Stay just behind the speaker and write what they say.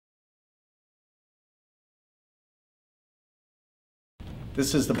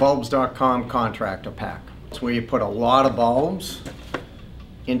This is the Bulbs.com Contractor pack. It's where you put a lot of bulbs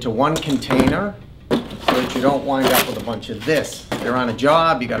into one container so that you don't wind up with a bunch of this. You're on a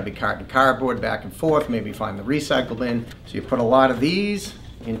job, you got to be carting cardboard back and forth, maybe find the recycle bin. So you put a lot of these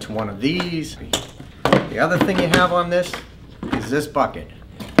into one of these. The other thing you have on this is this bucket,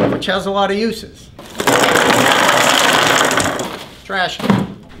 which has a lot of uses. Trash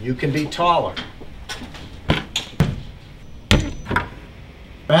can. You can be taller.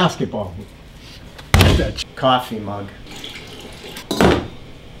 Basketball. Coffee mug.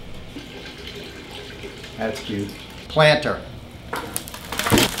 That's cute. Planter.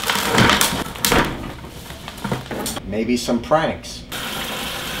 Maybe some pranks.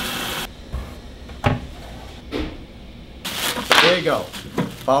 There you go.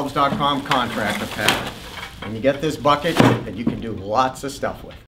 Bulbs.com Contractor pack. And you get this bucket that you can do lots of stuff with.